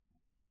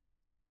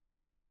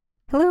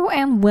Hello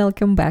and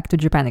welcome back to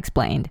Japan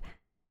Explained.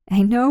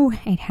 I know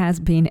it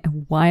has been a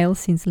while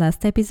since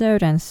last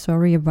episode and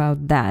sorry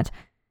about that.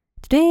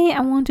 Today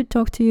I want to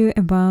talk to you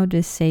about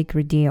the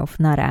sacred deer of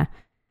Nara.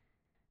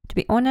 To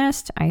be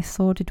honest, I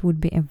thought it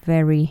would be a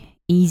very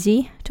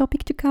easy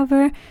topic to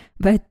cover,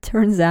 but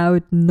turns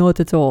out not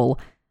at all.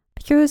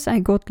 Because I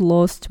got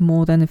lost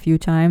more than a few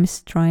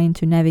times trying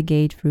to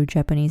navigate through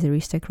Japanese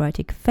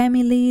aristocratic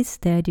families,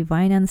 their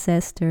divine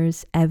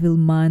ancestors, evil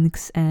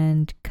monks,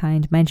 and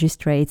kind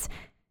magistrates,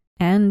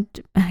 and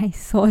I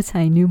thought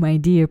I knew my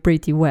deer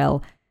pretty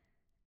well.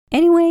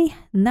 Anyway,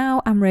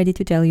 now I'm ready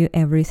to tell you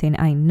everything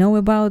I know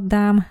about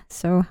them,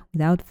 so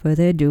without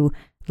further ado,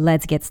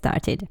 let's get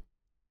started.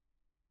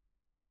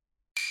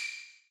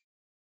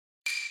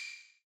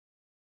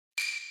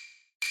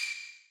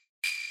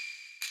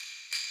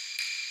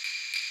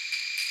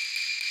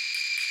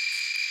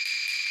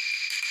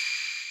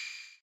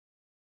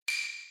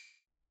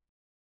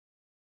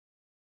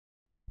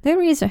 There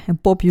is a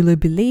popular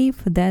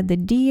belief that the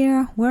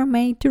deer were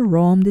made to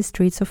roam the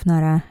streets of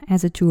Nara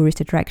as a tourist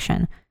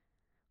attraction.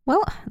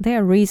 Well,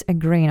 there is a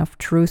grain of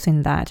truth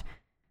in that.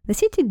 The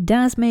city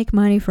does make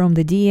money from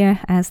the deer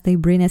as they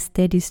bring a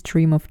steady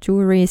stream of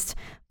tourists,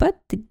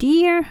 but the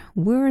deer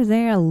were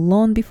there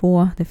long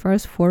before the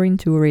first foreign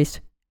tourist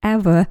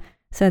ever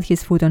set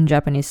his foot on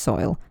Japanese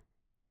soil.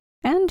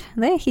 And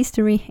their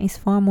history is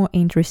far more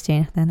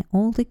interesting than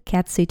all the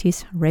cat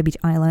cities, rabbit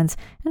islands,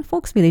 and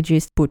fox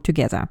villages put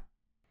together.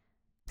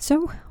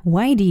 So,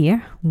 why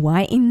deer?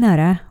 Why in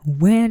Nara?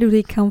 Where do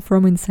they come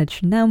from in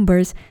such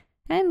numbers?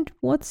 And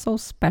what's so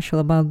special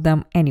about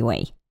them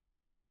anyway?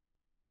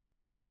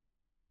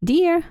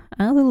 Deer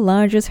are the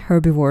largest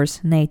herbivores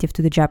native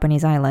to the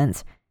Japanese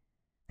islands.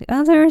 The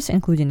others,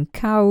 including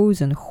cows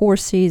and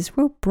horses,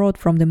 were brought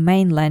from the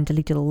mainland a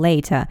little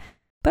later,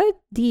 but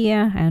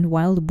deer and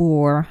wild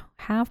boar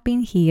have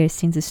been here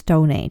since the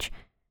Stone Age,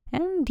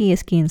 and deer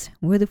skins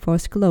were the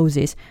first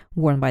clothes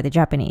worn by the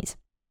Japanese.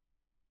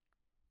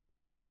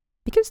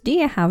 Because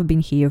deer have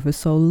been here for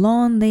so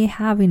long, they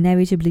have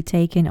inevitably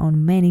taken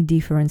on many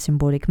different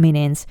symbolic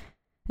meanings.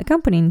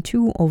 Accompanying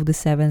two of the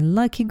seven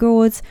lucky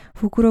gods,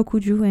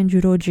 Fukurokuju and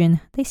Jurojin,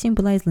 they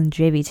symbolize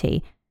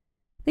longevity.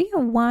 They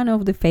are one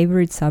of the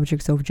favorite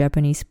subjects of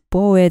Japanese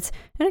poets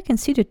and are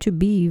considered to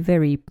be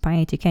very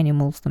poetic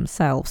animals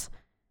themselves.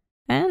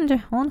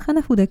 And on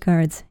Hanafuda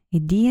cards, a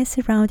deer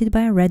surrounded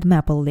by red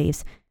maple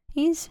leaves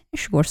is a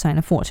sure sign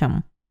of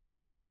autumn.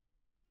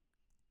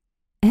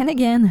 And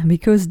again,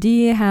 because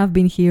deer have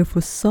been here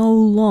for so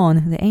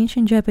long, the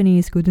ancient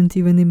Japanese couldn't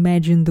even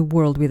imagine the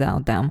world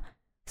without them.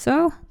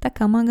 So,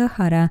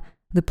 Takamagahara,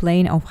 the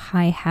plane of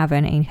high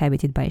heaven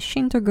inhabited by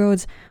Shinto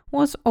gods,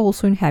 was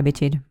also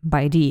inhabited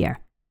by deer.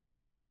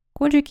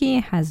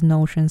 Kojiki has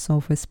notions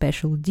of a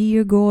special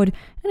deer god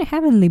and a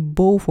heavenly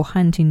bow for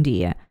hunting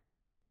deer.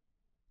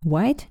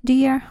 White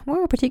deer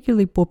were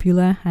particularly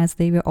popular as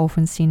they were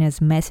often seen as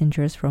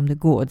messengers from the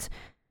gods,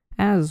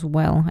 as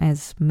well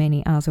as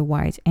many other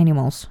white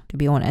animals, to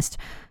be honest.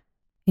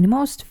 In the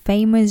most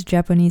famous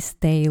Japanese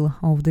tale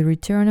of the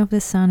return of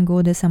the sun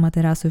goddess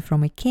Amaterasu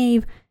from a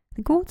cave,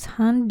 the gods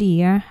hunt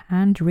deer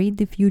and read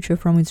the future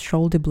from its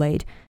shoulder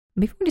blade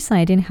before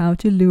deciding how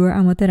to lure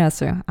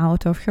Amaterasu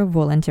out of her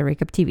voluntary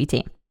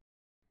captivity.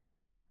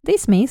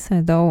 This myth,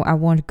 though I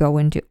won't go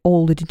into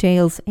all the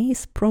details,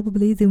 is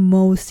probably the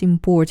most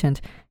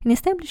important in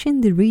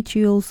establishing the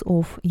rituals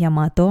of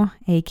Yamato,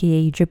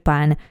 aka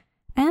Japan,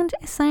 and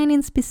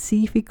assigning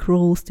specific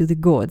roles to the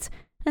gods,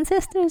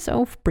 ancestors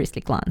of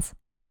priestly clans.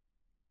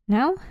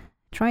 Now,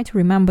 try to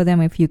remember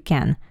them if you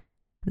can.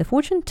 The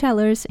fortune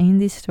tellers in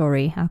this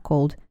story are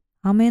called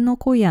Ame no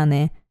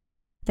Koyane,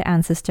 the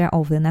ancestor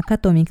of the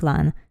Nakatomi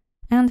clan,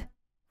 and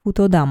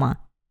Futodama,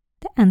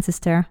 the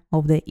ancestor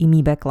of the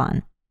Imibe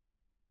clan.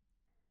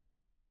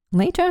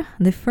 Later,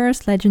 the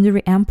first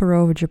legendary emperor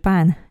of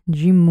Japan,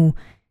 Jimmu,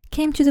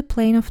 came to the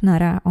plain of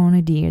Nara on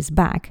a deer's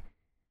back.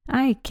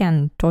 I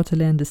can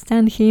totally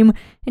understand him.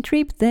 A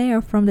trip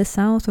there from the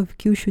south of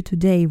Kyushu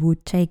today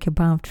would take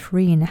about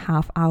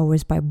 3.5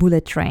 hours by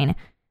bullet train,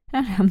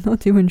 and I'm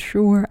not even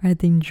sure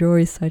I'd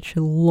enjoy such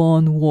a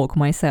long walk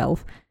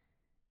myself.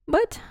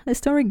 But the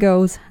story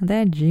goes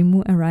that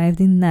Jimmu arrived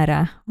in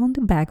Nara on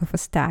the back of a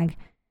stag,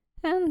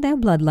 and their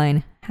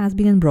bloodline has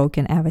been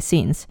unbroken ever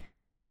since.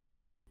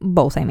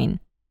 Both, I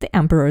mean, the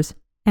emperors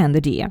and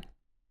the deer.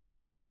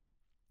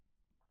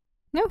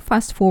 Now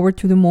fast forward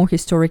to the more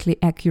historically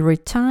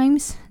accurate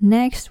times.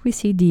 Next we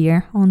see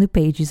deer on the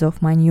pages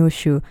of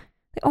Manyoshu,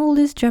 the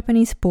oldest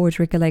Japanese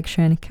poetry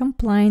collection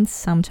compiled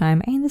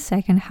sometime in the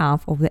second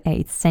half of the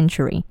 8th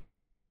century.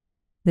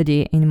 The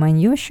deer in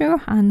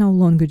Manyoshu are no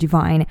longer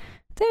divine,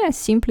 they are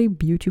simply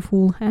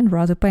beautiful and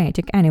rather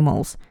poetic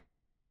animals.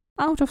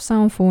 Out of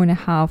some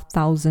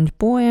 4,500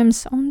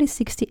 poems, only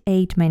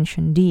 68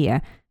 mention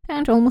deer,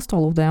 and almost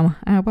all of them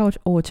are about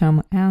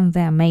autumn and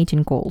their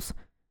mating calls.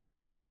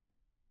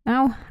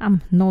 Now,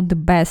 I'm not the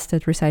best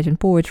at reciting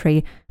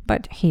poetry,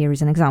 but here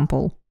is an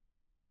example.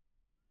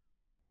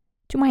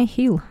 To my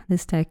hill the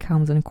stag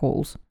comes and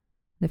calls.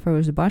 The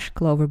first bush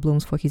clover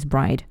blooms for his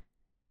bride.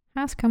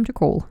 has come to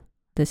call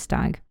the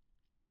stag.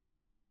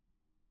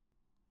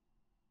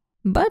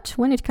 But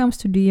when it comes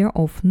to deer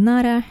of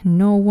Nara,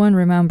 no one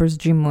remembers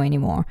Jimmo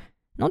anymore,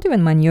 not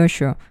even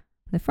Manyoshu.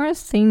 The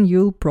first thing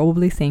you'll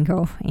probably think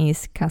of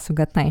is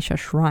Kasuga Taisha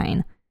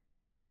Shrine.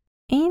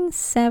 In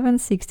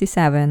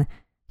 767,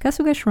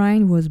 Kasuga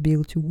Shrine was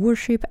built to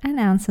worship an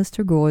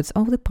ancestor gods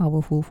of the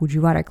powerful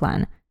Fujiwara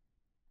clan.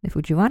 The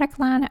Fujiwara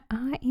clan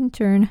are in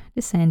turn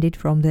descended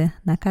from the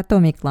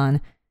Nakatomi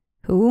clan,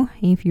 who,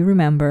 if you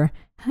remember,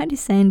 are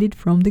descended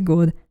from the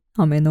god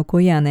Ame no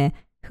Koyane,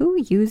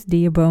 who used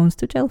deer bones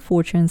to tell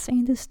fortunes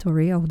in the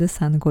story of the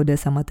sun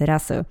goddess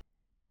Amaterasu.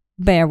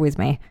 Bear with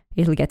me,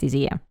 it'll get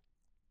easier.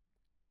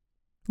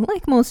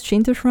 Like most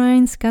Shinto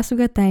shrines,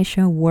 Kasuga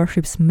Taisha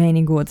worships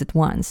many gods at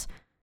once,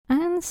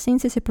 and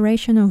since the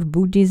separation of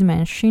Buddhism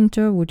and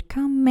Shinto would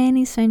come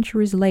many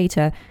centuries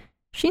later,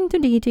 Shinto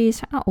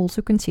deities are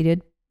also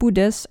considered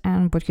Buddhas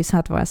and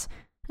Bodhisattvas,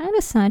 and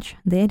as such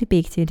they are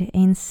depicted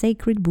in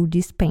sacred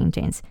Buddhist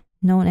paintings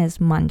known as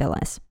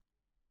mandalas.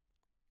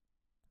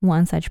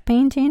 One such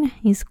painting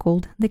is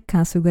called the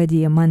Kasuga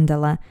Deer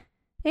Mandala.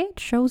 It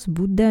shows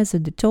Buddhas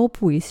at the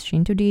top with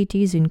Shinto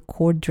deities in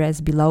court dress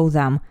below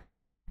them.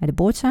 At the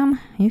bottom,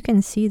 you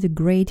can see the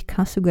great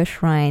Kasuga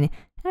shrine,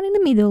 and in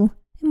the middle,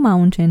 a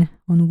mountain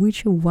on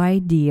which a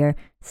white deer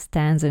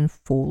stands in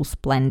full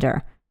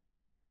splendor.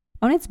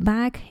 On its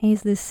back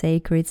is the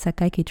sacred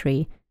Sakaki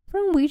tree,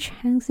 from which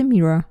hangs the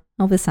mirror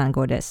of the sun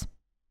goddess.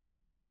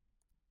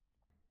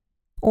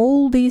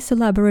 All this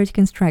elaborate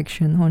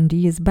construction on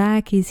deer's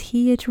back is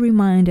here to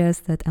remind us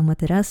that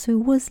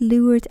Amaterasu was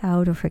lured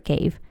out of her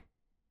cave.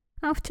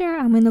 After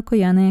Ame no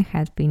Koyane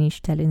had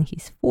finished telling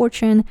his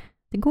fortune,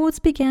 the gods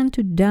began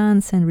to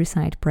dance and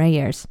recite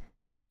prayers.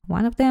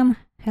 One of them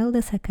held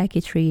a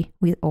Sakaki tree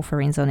with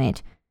offerings on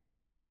it.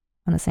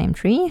 On the same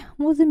tree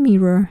was a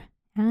mirror,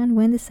 and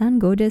when the sun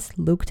goddess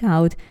looked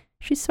out,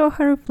 she saw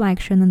her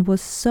reflection and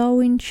was so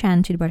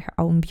enchanted by her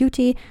own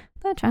beauty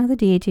that other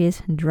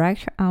deities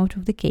dragged her out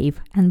of the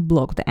cave and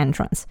blocked the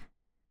entrance.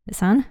 The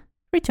sun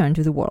returned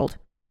to the world.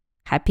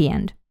 Happy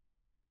end.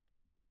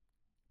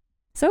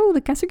 So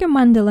the Kasuga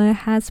Mandala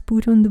has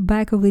put on the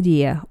back of the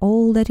deer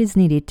all that is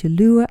needed to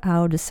lure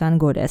out the sun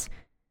goddess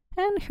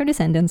and her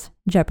descendants,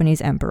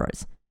 Japanese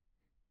emperors.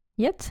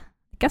 Yet,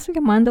 the Kasuga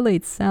Mandala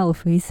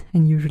itself is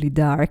unusually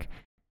dark.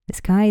 The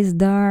sky is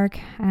dark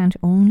and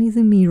only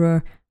the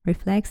mirror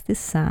reflects the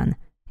sun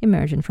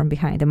emerging from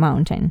behind the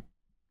mountain.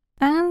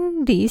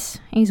 And this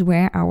is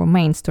where our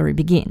main story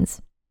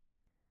begins.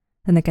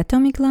 The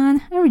Nakatomi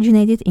clan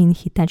originated in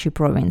Hitachi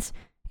province,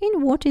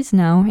 in what is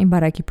now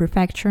Ibaraki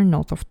prefecture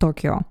north of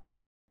Tokyo.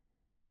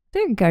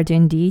 Their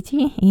guardian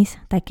deity is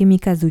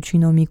Takemikazuchi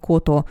no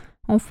Mikoto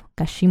of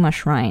Kashima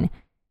Shrine,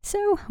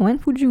 so when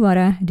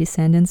Fujiwara,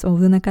 descendants of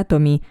the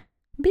Nakatomi,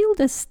 build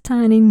a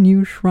stunning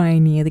new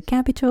shrine near the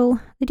capital,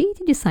 the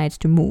deity decides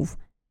to move.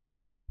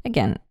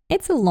 Again,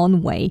 it's a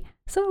long way,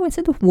 so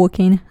instead of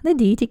walking, the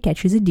deity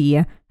catches a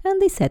deer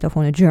and they set off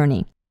on a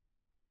journey.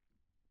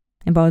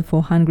 About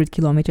 400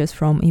 kilometers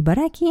from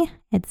Ibaraki,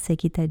 at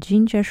Sekita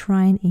Jinja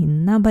Shrine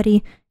in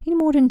Nabari, in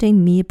modern-day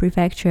Mie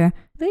Prefecture,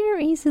 there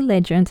is a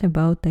legend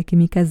about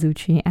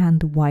Takemikazuchi and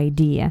the white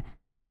deer.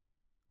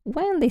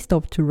 When they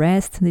stopped to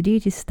rest, the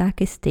deity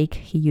stuck a stick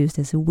he used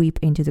as a whip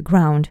into the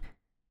ground.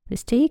 The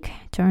stick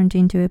turned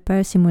into a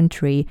persimmon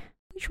tree,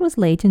 which was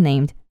later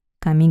named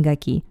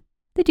Kamigaki,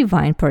 the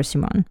divine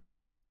persimmon.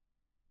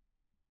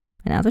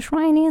 Another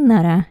shrine in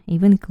Nara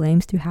even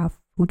claims to have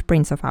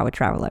footprints of our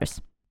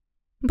travelers.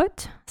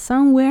 But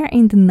somewhere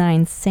in the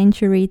 9th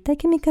century,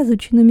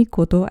 Takemikazuchi no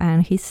Mikoto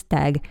and his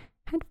stag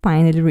had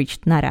finally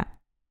reached Nara.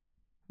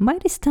 By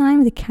this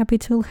time, the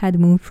capital had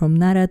moved from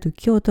Nara to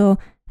Kyoto,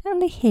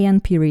 and the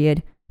Heian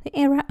period, the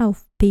era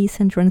of peace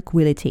and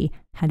tranquility,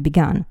 had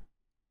begun.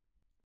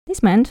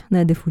 This meant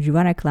that the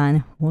Fujiwara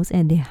clan was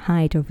at the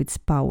height of its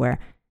power,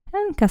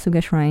 and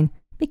Kasuga Shrine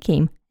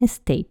became a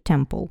state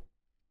temple.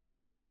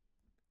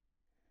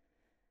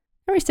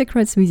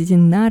 Aristocrats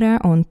visiting Nara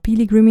on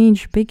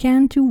pilgrimage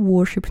began to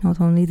worship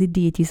not only the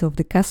deities of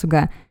the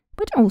Kasuga,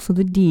 but also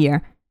the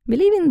deer,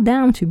 believing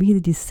them to be the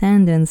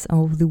descendants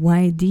of the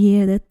white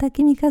deer that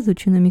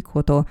Takemikazuchi no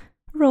Mikoto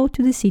rode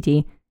to the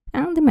city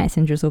and the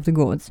messengers of the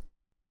gods.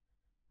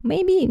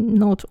 Maybe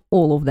not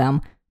all of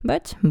them,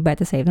 but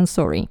better safe than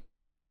sorry.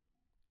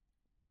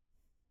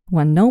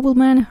 One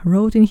nobleman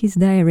wrote in his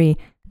diary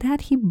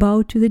that he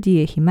bowed to the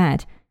deer he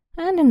met,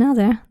 and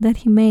another that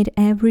he made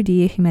every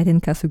deer he met in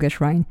Kasuga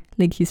Shrine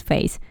lick his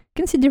face,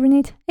 considering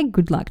it a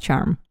good luck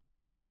charm.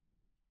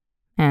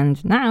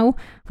 And now,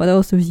 for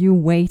those of you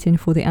waiting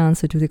for the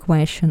answer to the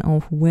question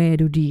of where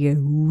do deer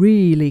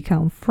really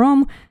come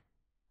from,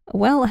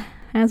 well,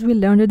 as we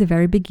learned at the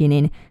very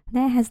beginning,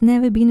 there has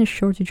never been a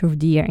shortage of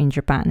deer in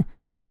Japan.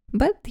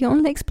 But the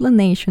only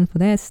explanation for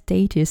their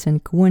status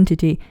and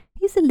quantity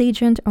is the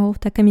legend of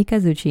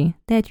Takemikazuchi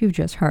that you've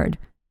just heard.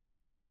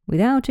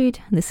 Without it,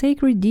 the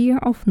sacred deer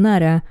of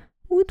Nara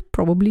would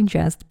probably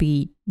just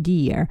be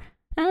deer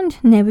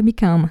and never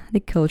become the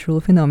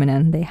cultural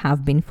phenomenon they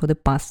have been for the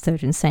past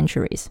 13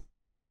 centuries.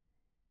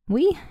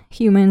 We,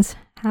 humans,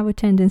 have a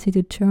tendency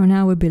to turn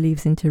our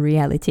beliefs into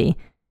reality,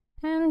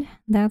 and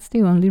that's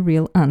the only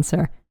real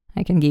answer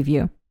I can give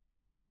you.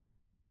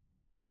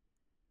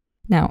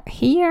 Now,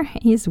 here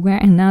is where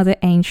another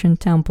ancient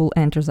temple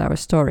enters our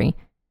story.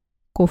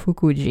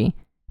 Kofukuji,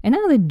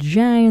 another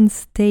giant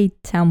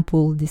state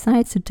temple,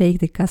 decides to take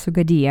the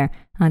Kasuga deer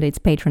under its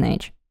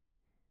patronage.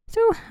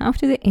 So,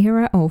 after the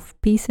era of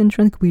peace and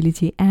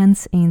tranquility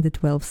ends in the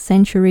 12th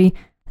century,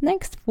 the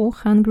next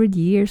 400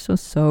 years or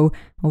so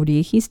of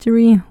deer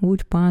history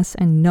would pass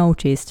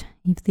unnoticed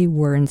if they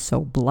weren't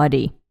so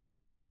bloody.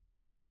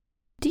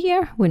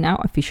 Deer were now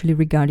officially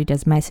regarded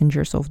as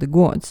messengers of the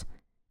gods,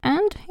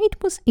 and it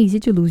was easy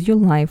to lose your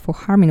life for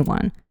harming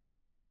one,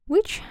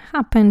 which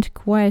happened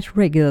quite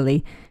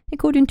regularly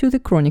according to the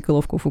Chronicle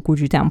of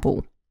Kofukuji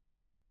Temple.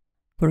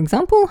 For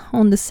example,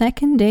 on the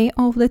second day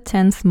of the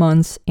 10th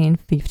month in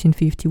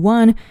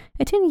 1551,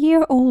 a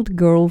 10-year-old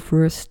girl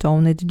first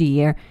stoned a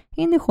deer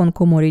in the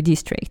Honkomori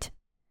district.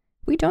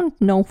 We don't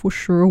know for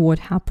sure what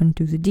happened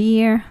to the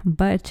deer,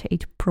 but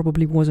it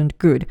probably wasn't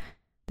good.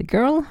 The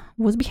girl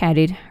was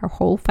beheaded, her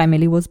whole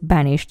family was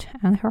banished,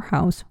 and her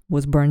house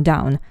was burned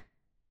down.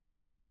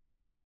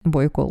 A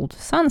boy called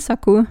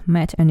Sansaku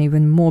met an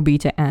even more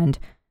bitter end.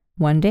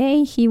 One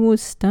day he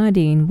was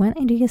studying when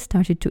a deer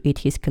started to eat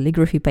his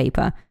calligraphy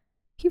paper.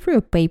 He threw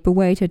a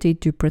paperweight at it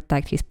to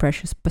protect his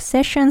precious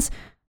possessions,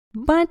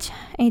 but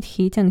it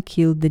hit and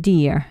killed the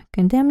deer,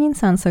 condemning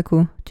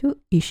Sansaku to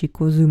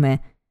Ishikozume,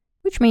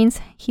 which means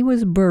he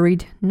was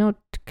buried, not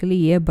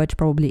clear but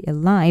probably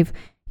alive,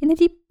 in a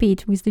deep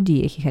pit with the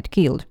deer he had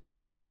killed.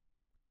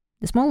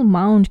 The small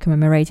mound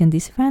commemorating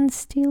this event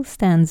still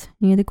stands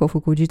near the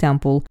Kofukuji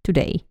temple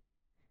today.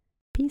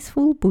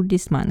 Peaceful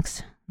Buddhist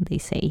monks, they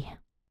say.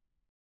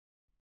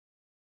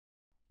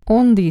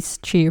 On this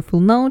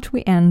cheerful note,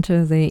 we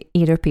enter the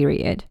Edo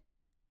period.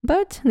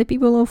 But the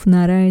people of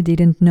Nara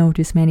didn't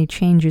notice many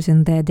changes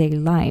in their daily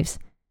lives.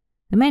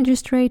 The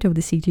magistrate of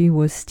the city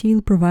was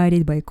still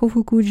provided by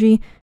Kofukuji,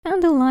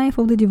 and the life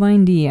of the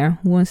divine deer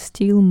was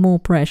still more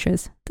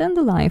precious than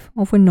the life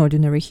of an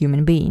ordinary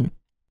human being.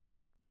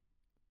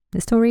 The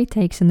story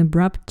takes an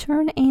abrupt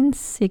turn in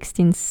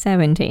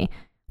 1670,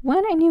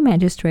 when a new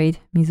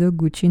magistrate,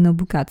 Mizoguchi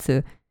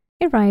Nobukatsu,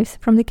 arrives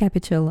from the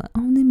capital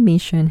on a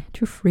mission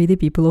to free the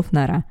people of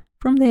Nara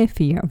from their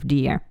fear of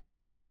deer.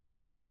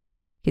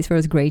 His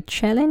first great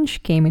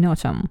challenge came in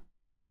autumn.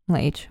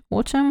 Late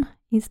autumn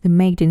is the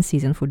mating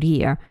season for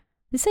deer,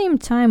 the same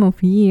time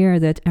of year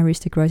that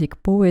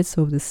aristocratic poets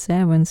of the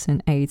 7th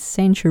and 8th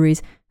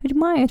centuries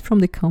admired from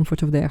the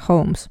comfort of their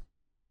homes.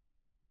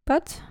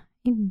 But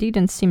it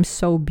didn't seem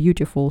so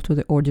beautiful to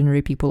the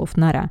ordinary people of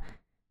Nara,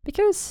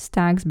 because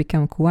stags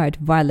become quite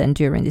violent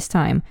during this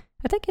time,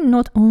 attacking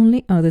not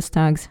only other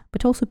stags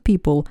but also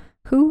people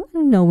who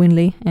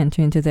unknowingly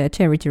enter into their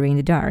territory in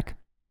the dark.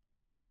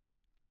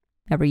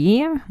 Every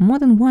year, more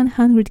than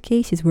 100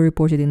 cases were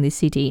reported in the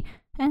city,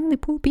 and the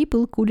poor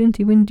people couldn't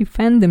even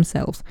defend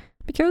themselves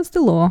because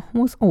the law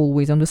was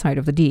always on the side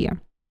of the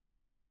deer.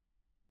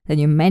 The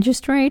new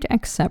magistrate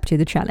accepted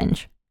the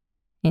challenge.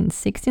 In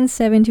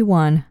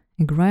 1671,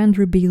 a grand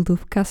rebuild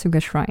of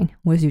Kasuga Shrine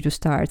was due to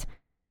start.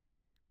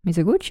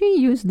 Mizoguchi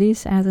used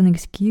this as an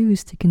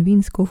excuse to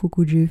convince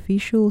Kofukuji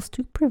officials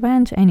to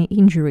prevent any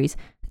injuries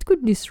that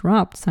could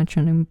disrupt such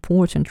an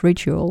important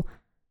ritual.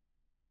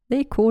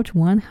 They caught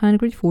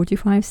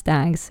 145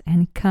 stags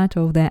and cut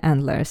off their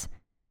antlers.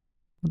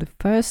 For the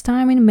first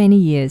time in many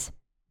years,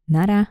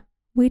 Nara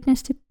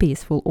witnessed a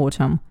peaceful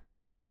autumn.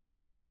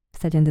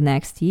 Starting the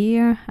next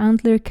year,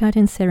 antler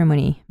cutting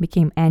ceremony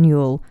became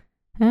annual,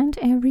 and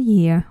every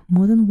year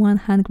more than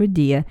 100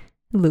 deer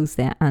lose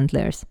their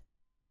antlers.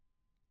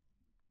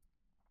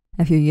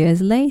 A few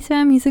years later,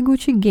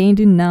 Mizoguchi gained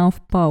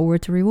enough power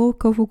to revoke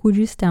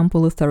Kofukuji's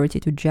temple authority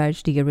to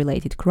judge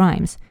deer-related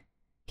crimes.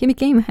 He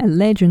became a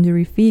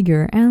legendary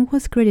figure and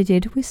was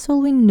credited with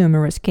solving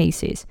numerous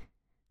cases.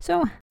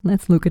 So,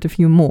 let's look at a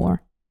few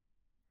more.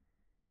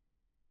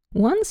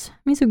 Once,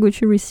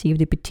 Mizoguchi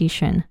received a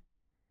petition.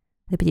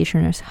 The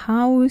petitioner's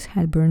house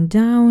had burned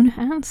down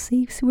and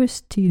thieves were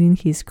stealing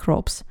his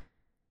crops.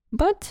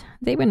 But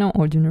they were no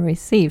ordinary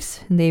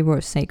thieves, they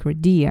were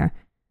sacred deer,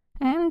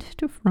 and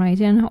to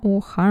frighten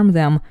or harm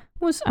them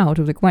was out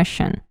of the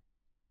question.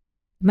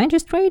 The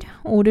magistrate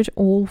ordered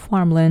all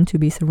farmland to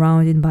be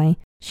surrounded by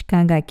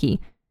shikagaki,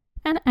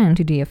 an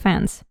anti-deer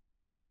fence.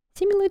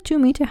 Similar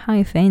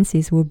 2-meter-high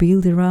fences were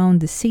built around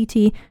the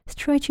city,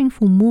 stretching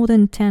for more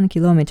than 10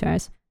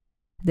 kilometers.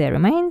 Their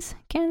remains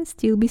can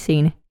still be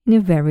seen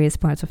in various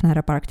parts of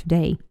Nara Park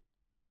today.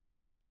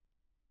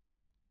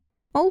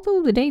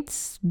 Although the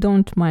dates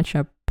don't match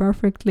up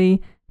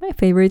perfectly, my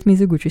favorite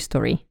Mizoguchi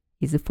story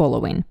is the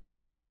following.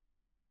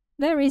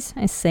 There is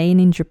a saying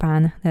in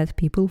Japan that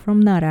people from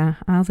Nara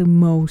are the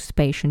most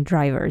patient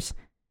drivers,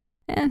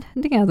 and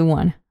the other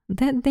one,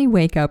 that they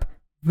wake up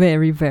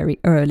very, very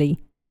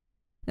early.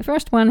 The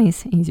first one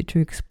is easy to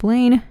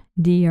explain,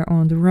 deer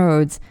on the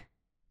roads,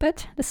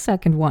 but the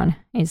second one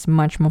is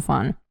much more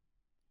fun.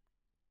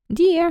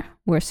 Deer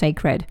were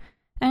sacred,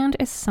 and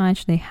as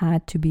such they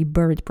had to be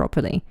buried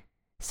properly.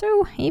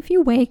 So, if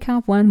you wake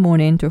up one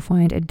morning to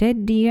find a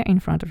dead deer in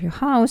front of your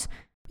house,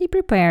 be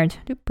prepared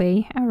to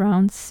pay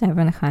around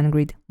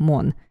 700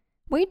 mon,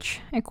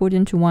 which,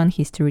 according to one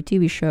history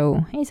TV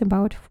show, is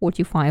about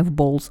 45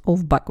 bowls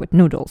of buckwheat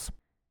noodles.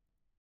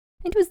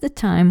 It was the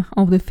time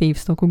of the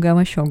 5th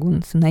Tokugawa shogun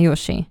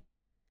Tsunayoshi,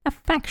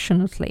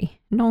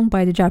 affectionately known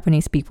by the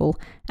Japanese people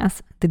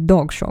as the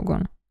Dog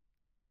Shogun.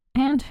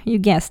 And you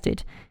guessed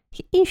it,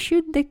 he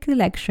issued the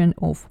collection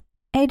of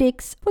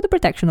edicts for the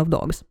protection of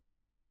dogs.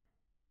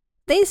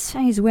 This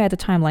is where the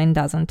timeline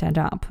doesn't add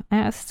up,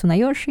 as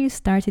Tsunayoshi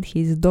started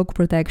his dog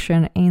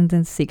protection in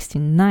the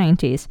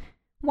 1690s,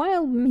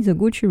 while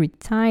Mizoguchi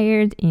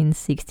retired in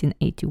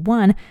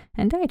 1681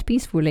 and died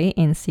peacefully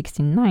in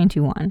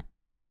 1691.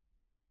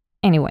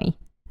 Anyway,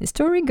 the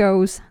story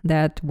goes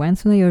that when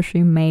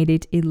Tsunayoshi made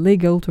it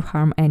illegal to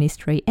harm any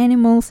stray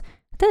animals,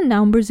 the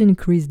numbers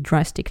increased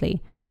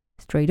drastically.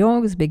 Stray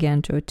dogs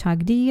began to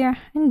attack deer,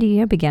 and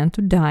deer began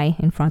to die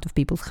in front of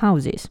people's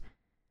houses.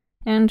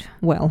 And,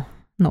 well,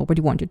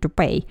 nobody wanted to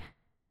pay.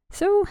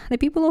 So the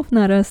people of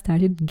Nara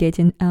started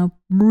getting up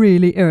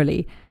really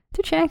early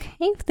to check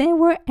if there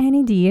were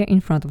any deer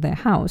in front of their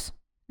house,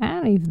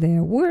 and if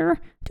there were,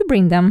 to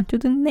bring them to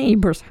the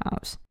neighbor's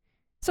house.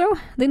 So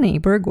the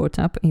neighbor got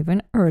up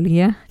even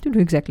earlier to do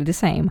exactly the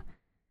same,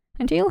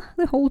 until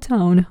the whole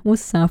town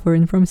was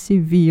suffering from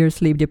severe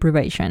sleep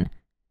deprivation.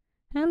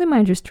 And the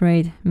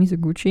magistrate,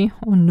 Mizoguchi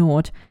or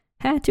not,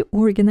 had to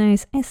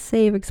organize a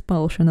safe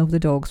expulsion of the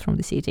dogs from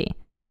the city.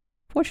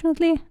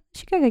 Fortunately,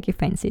 Shikagaki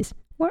fences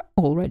were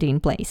already in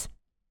place.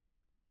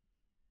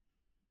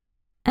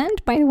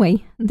 And by the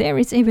way, there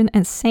is even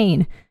a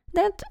saying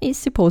that is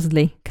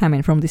supposedly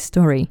coming from this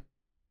story.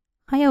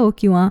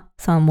 Hayaoki wa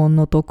sanmon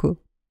no toku.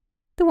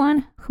 The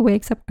one who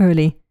wakes up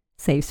early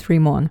saves 3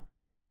 mon.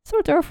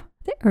 Sort of,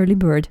 the early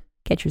bird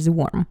catches the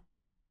worm.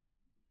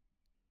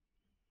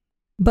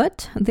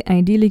 But the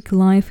idyllic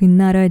life in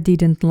Nara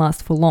didn't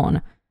last for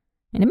long.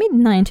 In the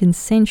mid-19th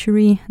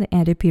century, the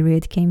Edo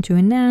period came to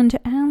an end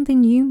and the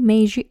new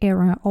Meiji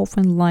era of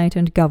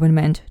enlightened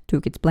government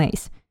took its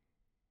place.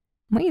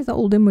 With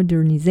all the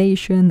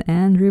modernization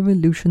and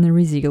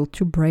revolutionary zeal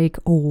to break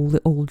all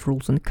the old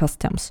rules and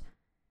customs.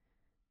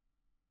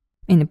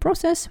 In the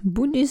process,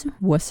 Buddhism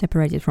was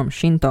separated from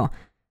Shinto,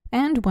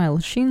 and while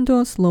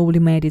Shinto slowly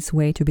made its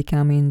way to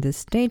becoming the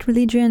state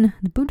religion,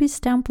 the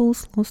Buddhist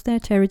temples lost their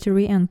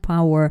territory and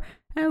power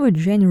and were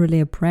generally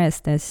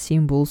oppressed as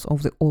symbols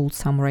of the old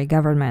samurai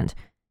government.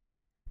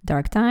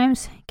 Dark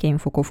times came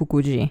for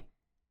Kofukuji.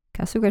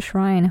 Kasuga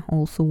Shrine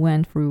also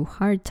went through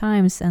hard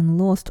times and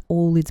lost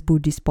all its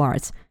Buddhist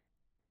parts.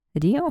 The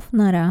deer of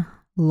Nara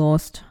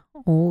lost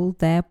all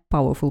their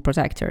powerful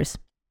protectors.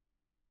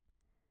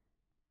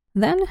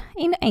 Then,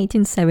 in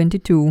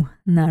 1872,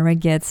 Nara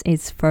gets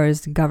its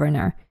first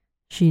governor,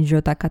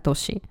 Shijo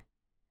Takatoshi,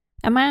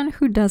 a man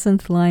who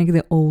doesn't like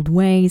the old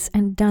ways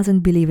and doesn't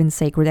believe in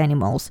sacred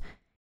animals.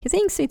 He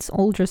thinks it's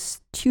all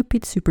just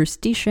stupid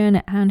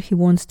superstition and he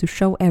wants to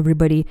show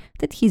everybody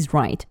that he's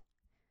right.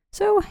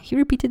 So he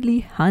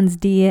repeatedly hunts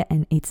deer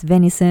and eats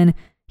venison.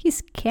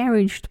 His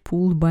carriage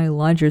pulled by a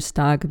larger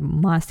stag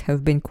must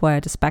have been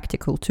quite a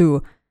spectacle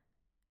too.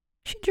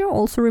 Shijo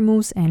also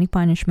removes any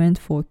punishment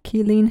for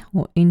killing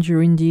or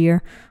injuring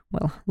deer,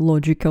 well,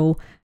 logical,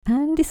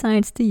 and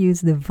decides to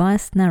use the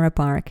vast Nara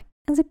Park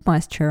as a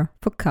pasture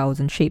for cows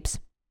and sheep.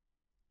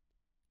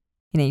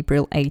 In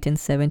April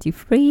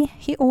 1873,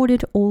 he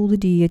ordered all the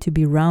deer to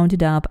be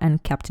rounded up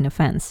and kept in a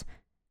fence.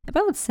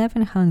 About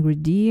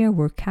 700 deer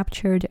were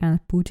captured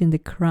and put in the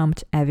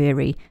cramped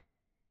aviary.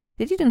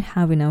 They didn't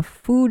have enough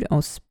food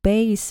or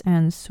space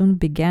and soon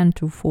began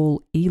to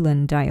fall ill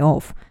and die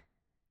off.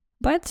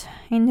 But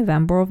in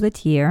November of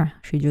that year,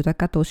 Shijo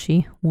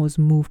Takatoshi was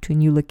moved to a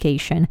new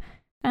location,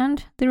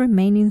 and the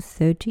remaining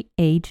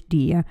 38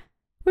 deer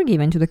were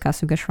given to the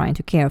Kasuga Shrine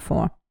to care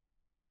for.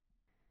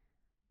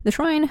 The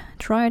shrine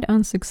tried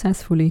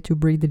unsuccessfully to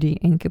breed the deer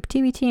in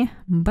captivity,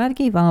 but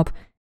gave up,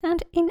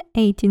 and in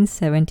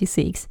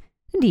 1876,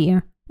 the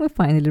deer were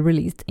finally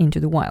released into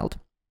the wild.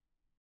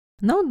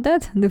 Not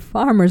that the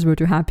farmers were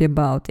too happy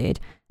about it,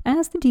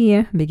 as the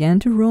deer began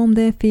to roam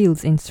their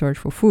fields in search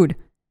for food.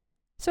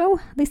 So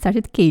they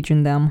started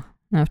caging them.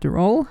 After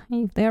all,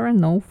 if there are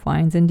no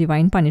fines and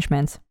divine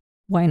punishments,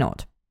 why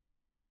not?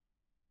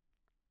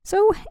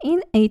 So,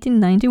 in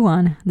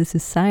 1891, the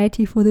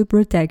Society for the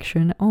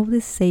Protection of the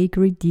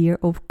Sacred Deer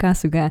of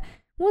Kasuga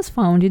was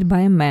founded by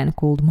a man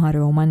called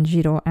Maruo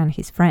Manjiro and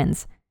his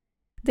friends.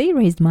 They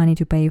raised money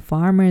to pay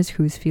farmers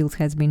whose fields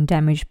had been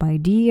damaged by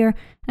deer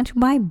and to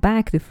buy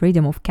back the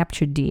freedom of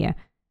captured deer.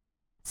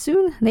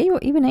 Soon, they were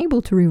even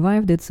able to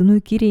revive the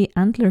Tsunukiri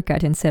antler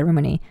cutting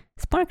ceremony,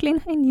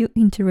 sparkling a new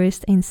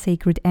interest in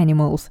sacred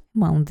animals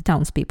among the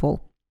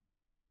townspeople.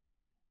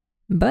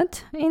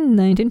 But in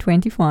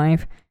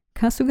 1925,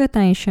 Kasuga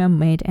Taisha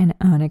made an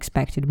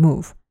unexpected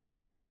move.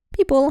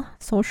 People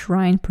saw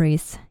shrine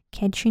priests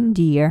catching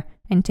deer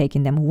and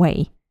taking them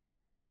away.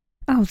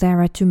 "Oh,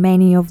 there are too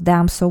many of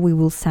them, so we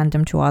will send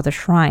them to other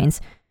shrines,"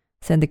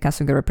 said the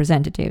Kasuga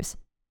representatives.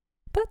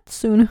 But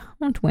soon,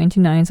 on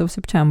 29th of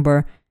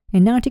September,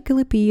 an article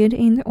appeared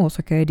in the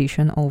Osaka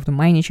edition of the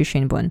Mainichi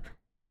Shimbun.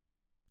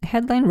 The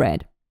headline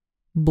read,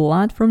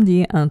 "Blood from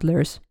deer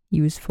antlers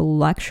used for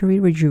luxury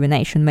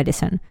rejuvenation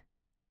medicine."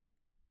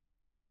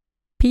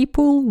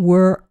 People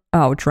were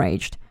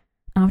outraged.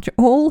 After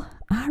all,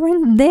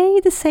 aren't they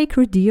the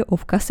sacred deer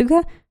of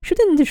Kasuga?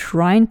 Shouldn't the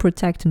shrine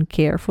protect and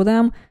care for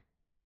them?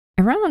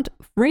 Around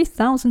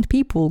 3,000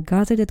 people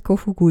gathered at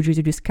Kofukuji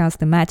to discuss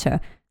the matter,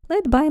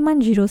 led by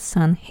Manjiro's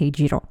son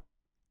Heijiro.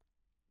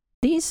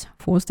 This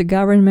forced the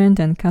government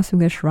and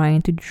Kasuga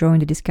Shrine to join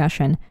the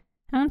discussion,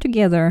 and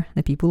together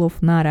the people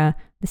of Nara,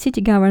 the city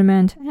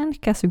government, and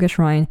Kasuga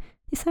Shrine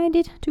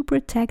decided to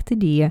protect the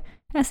deer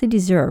as they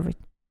deserve it,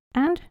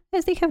 and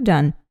as they have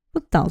done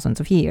for thousands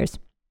of years.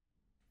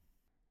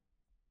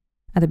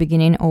 At the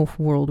beginning of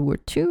World War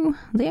II,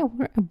 there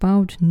were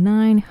about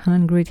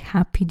 900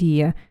 happy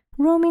deer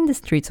roaming the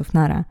streets of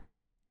Nara.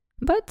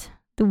 But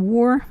the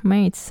war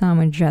made some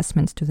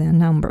adjustments to their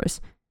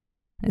numbers.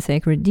 The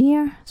sacred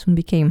deer soon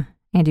became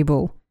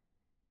edible,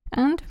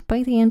 and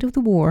by the end of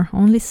the war,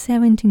 only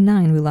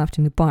 79 were left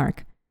in the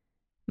park.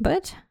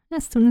 But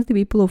as soon as the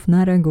people of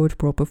Nara got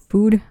proper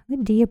food, the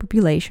deer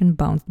population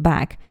bounced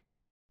back.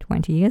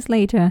 20 years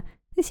later,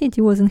 the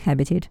city was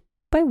inhabited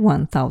by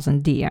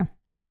 1,000 deer.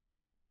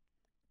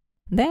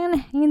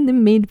 Then, in the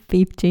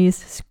mid-50s,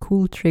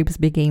 school trips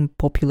became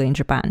popular in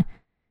Japan.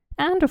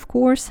 And of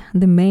course,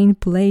 the main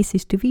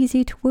places to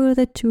visit were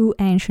the two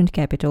ancient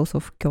capitals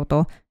of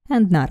Kyoto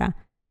and Nara.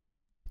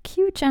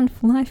 Cute and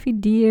fluffy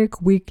deer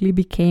quickly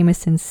became a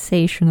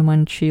sensation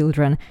among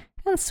children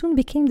and soon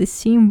became the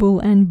symbol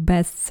and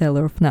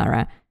bestseller of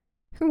Nara.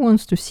 Who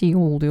wants to see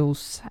all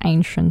those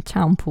ancient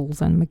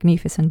temples and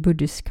magnificent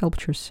Buddhist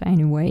sculptures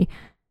anyway?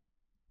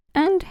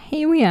 And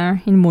here we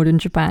are in modern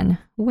Japan,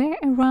 where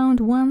around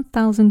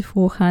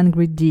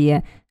 1,400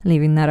 deer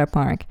live in Nara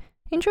Park,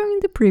 enjoying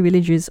the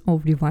privileges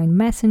of divine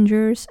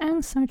messengers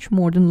and such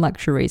modern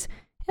luxuries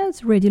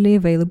as readily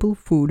available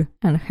food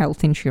and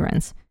health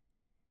insurance.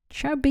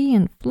 Chubby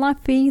and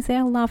fluffy, they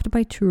are loved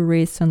by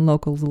tourists and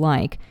locals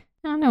alike,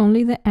 and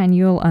only the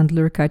annual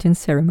antler cutting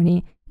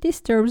ceremony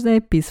disturbs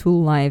their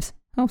peaceful lives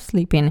of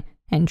sleeping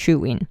and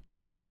chewing.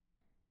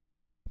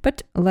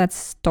 But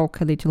let's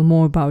talk a little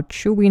more about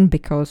chewing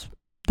because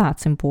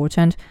that's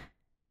important.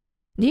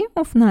 Deer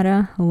of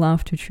Nara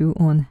love to chew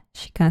on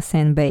shika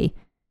senbei,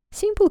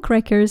 simple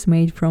crackers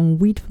made from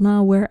wheat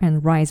flour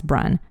and rice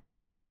bran.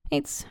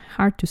 It's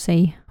hard to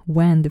say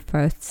when the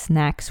first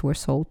snacks were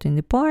sold in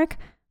the park,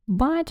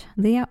 but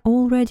they are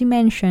already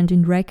mentioned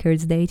in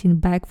records dating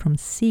back from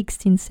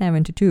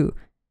 1672.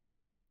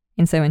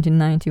 In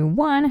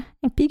 1791,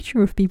 a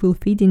picture of people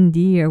feeding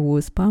deer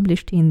was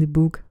published in the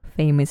book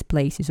Famous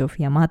Places of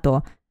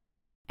Yamato,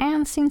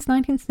 and since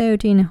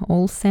 1913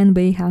 all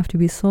senbei have to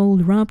be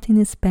sold wrapped in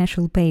a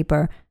special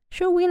paper,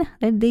 showing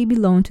that they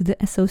belong to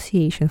the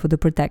Association for the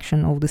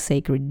Protection of the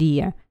Sacred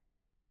Deer.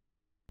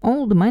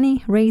 All the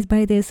money raised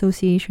by the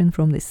association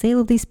from the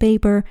sale of this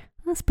paper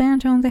are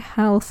spent on the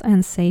health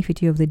and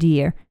safety of the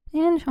deer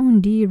and on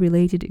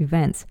deer-related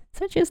events,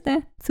 such as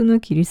the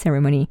Tsunokiri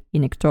ceremony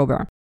in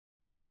October.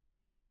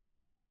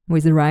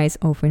 With the rise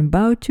of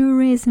inbound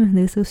tourism,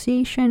 the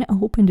association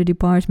opened a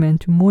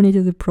department to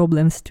monitor the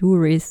problems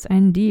tourists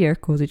and deer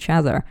cause each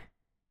other.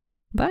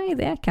 By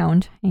their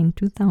count, in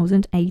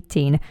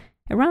 2018,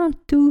 around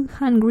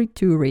 200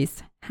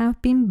 tourists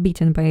have been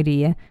bitten by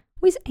deer,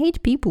 with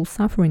 8 people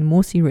suffering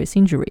more serious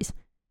injuries.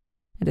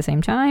 At the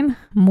same time,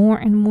 more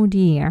and more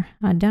deer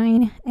are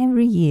dying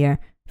every year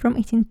from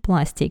eating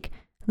plastic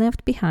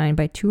left behind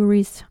by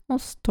tourists or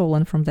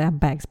stolen from their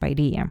bags by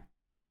deer.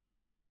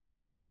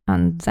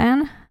 And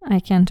then I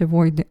can't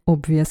avoid the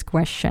obvious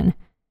question: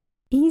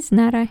 is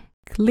Nara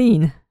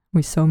clean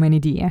with so many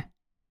deer?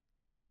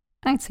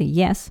 I'd say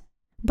yes,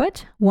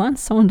 but one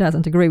son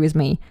doesn't agree with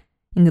me.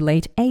 In the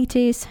late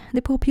 80s,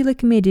 the popular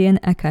comedian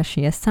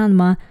Akashiya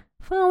Sanma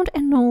found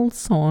an old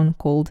song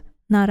called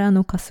Nara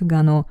no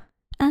Kasugano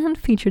and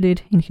featured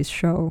it in his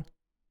show.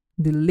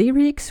 The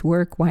lyrics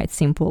were quite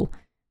simple.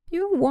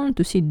 You want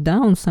to sit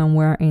down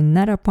somewhere in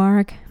Nara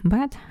Park,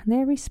 but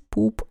there is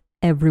poop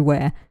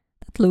everywhere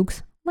that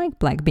looks like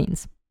black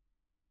beans.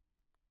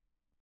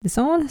 The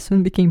song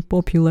soon became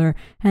popular,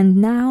 and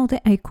now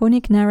the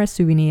iconic Nara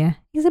souvenir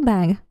is a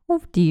bag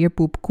of deer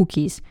poop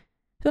cookies.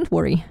 Don't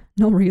worry,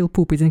 no real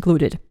poop is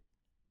included.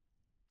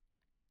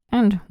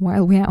 And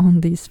while we are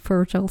on this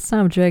fertile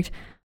subject,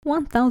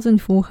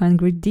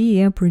 1,400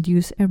 deer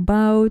produce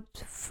about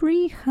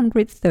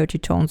 330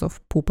 tons of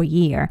poop a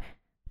year,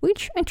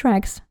 which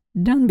attracts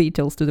dung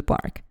beetles to the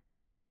park.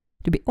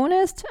 To be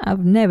honest,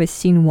 I've never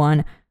seen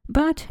one,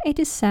 but it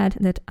is said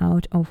that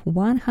out of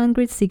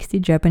 160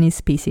 Japanese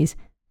species,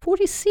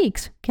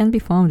 46 can be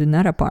found in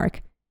Nara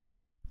Park.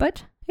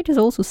 But it is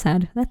also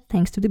said that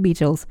thanks to the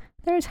beetles,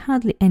 there is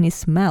hardly any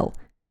smell,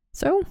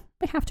 so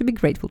we have to be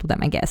grateful to them,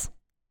 I guess.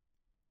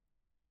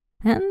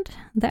 And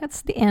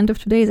that's the end of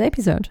today's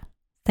episode.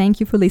 Thank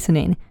you for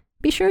listening.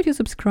 Be sure to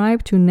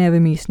subscribe to never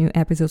miss new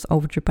episodes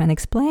of Japan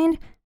Explained,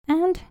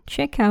 and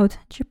check out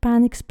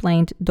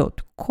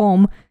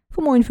japanexplained.com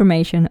for more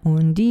information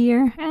on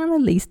deer and a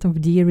list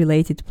of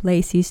deer-related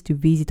places to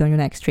visit on your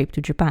next trip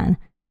to Japan.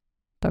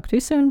 Talk to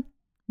you soon.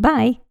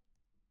 Bye!